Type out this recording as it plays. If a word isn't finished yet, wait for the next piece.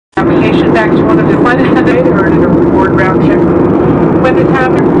in fact, one of the finest they earned a reward round trip. When this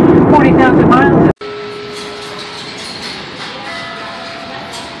happened, 40,000 miles.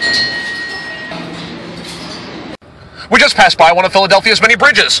 We just passed by one of Philadelphia's many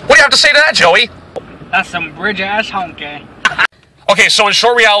bridges. What do you have to say to that, Joey? That's some bridge-ass honky. Okay, so in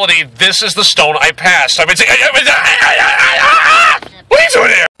short reality, this is the stone I passed. I've been saying... What are you doing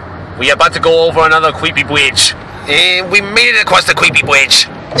here? We are about to go over another creepy bridge. And we made it across the creepy bridge.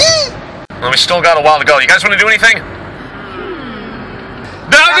 Well, we still got a while to go. You guys want to do anything?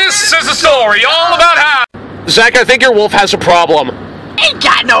 Now this is a story all about how... Zach, I think your wolf has a problem. Ain't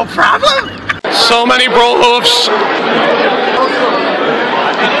got no problem. So many bro hoofs.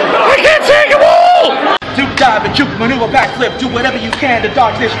 I can't take them all! Duke dive and juke, maneuver, backflip, do whatever you can to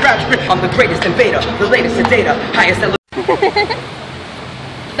dodge this rap script. I'm the greatest invader, the latest in data, highest in...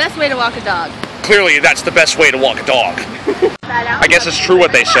 Best way to walk a dog. Clearly, that's the best way to walk a dog. I guess it's true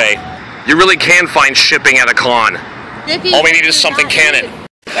what they say. You really can find shipping at a con. All we need is something canon.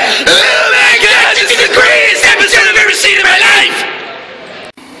 Oh my god, this is the greatest episode I've ever seen in my life!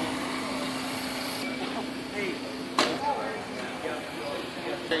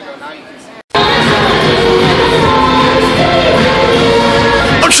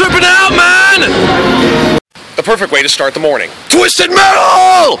 I'm tripping out, man! The perfect way to start the morning. Twisted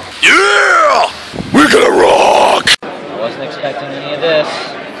Metal! Yeah! We're gonna rock! I wasn't expecting any of this.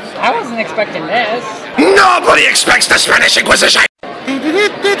 I wasn't expecting this. Nobody expects the Spanish Inquisition!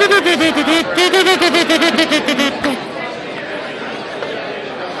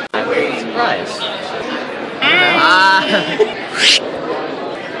 I'm really surprised.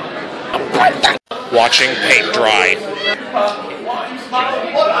 Watching paint dry.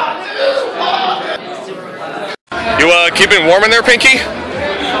 You keeping warm in there, Pinky?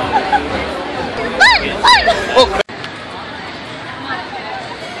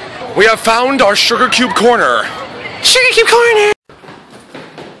 We have found our Sugar Cube Corner. Sugar Cube Corner!